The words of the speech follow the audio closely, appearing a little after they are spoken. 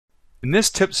In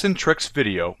this tips and tricks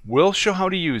video, we'll show how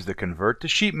to use the Convert to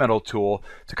Sheet Metal tool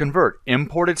to convert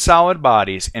imported solid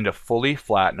bodies into fully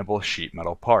flattenable sheet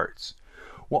metal parts.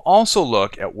 We'll also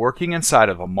look at working inside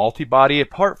of a multi-body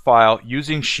part file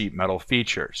using sheet metal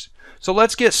features. So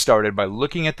let's get started by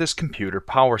looking at this computer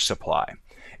power supply.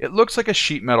 It looks like a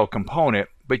sheet metal component,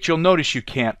 but you'll notice you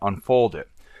can't unfold it.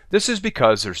 This is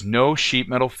because there's no sheet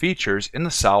metal features in the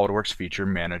SolidWorks Feature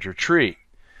Manager tree.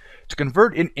 To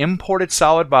convert an imported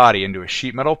solid body into a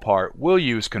sheet metal part, we'll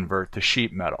use Convert to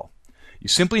Sheet Metal. You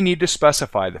simply need to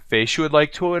specify the face you would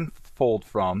like to unfold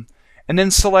from, and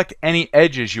then select any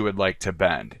edges you would like to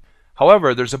bend.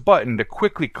 However, there's a button to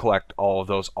quickly collect all of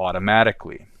those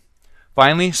automatically.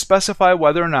 Finally, specify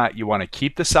whether or not you want to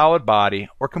keep the solid body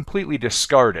or completely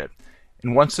discard it.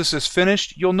 And once this is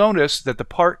finished, you'll notice that the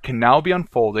part can now be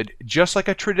unfolded just like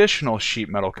a traditional sheet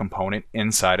metal component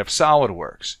inside of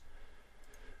SolidWorks.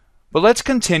 But let's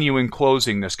continue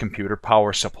enclosing this computer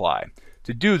power supply.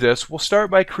 To do this, we'll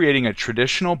start by creating a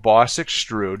traditional boss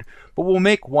extrude, but we'll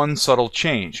make one subtle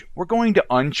change. We're going to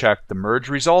uncheck the Merge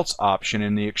Results option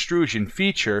in the extrusion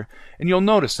feature, and you'll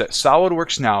notice that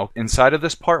SolidWorks now inside of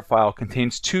this part file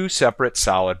contains two separate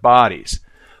solid bodies.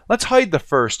 Let's hide the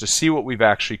first to see what we've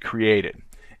actually created.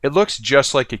 It looks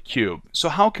just like a cube, so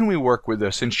how can we work with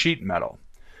this in sheet metal?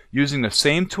 Using the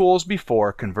same tools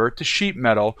before, Convert to Sheet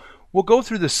Metal, we'll go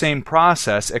through the same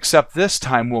process, except this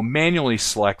time we'll manually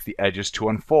select the edges to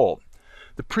unfold.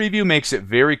 The preview makes it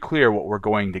very clear what we're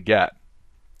going to get.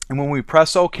 And when we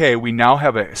press OK, we now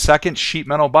have a second sheet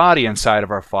metal body inside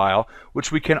of our file,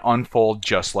 which we can unfold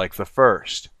just like the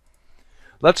first.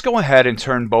 Let's go ahead and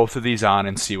turn both of these on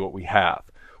and see what we have.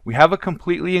 We have a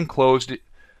completely enclosed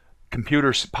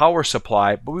computer power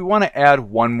supply, but we want to add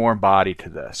one more body to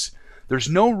this. There's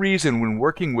no reason when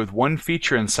working with one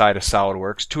feature inside of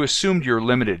SolidWorks to assume you're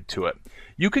limited to it.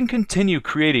 You can continue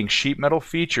creating sheet metal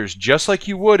features just like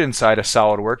you would inside of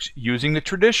SolidWorks using the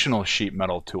traditional sheet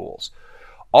metal tools.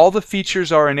 All the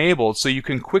features are enabled so you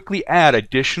can quickly add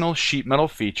additional sheet metal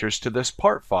features to this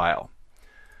part file.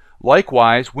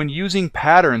 Likewise, when using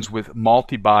patterns with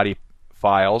multi-body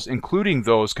files, including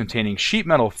those containing sheet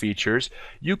metal features,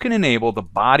 you can enable the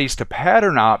Bodies to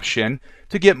Pattern option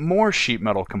to get more sheet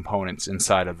metal components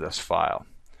inside of this file.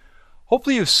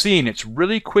 Hopefully you've seen it's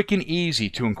really quick and easy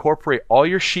to incorporate all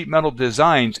your sheet metal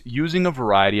designs using a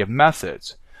variety of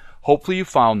methods. Hopefully you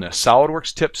found this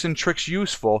SolidWorks tips and tricks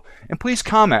useful, and please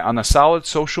comment on the Solid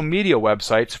social media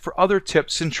websites for other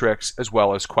tips and tricks as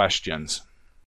well as questions.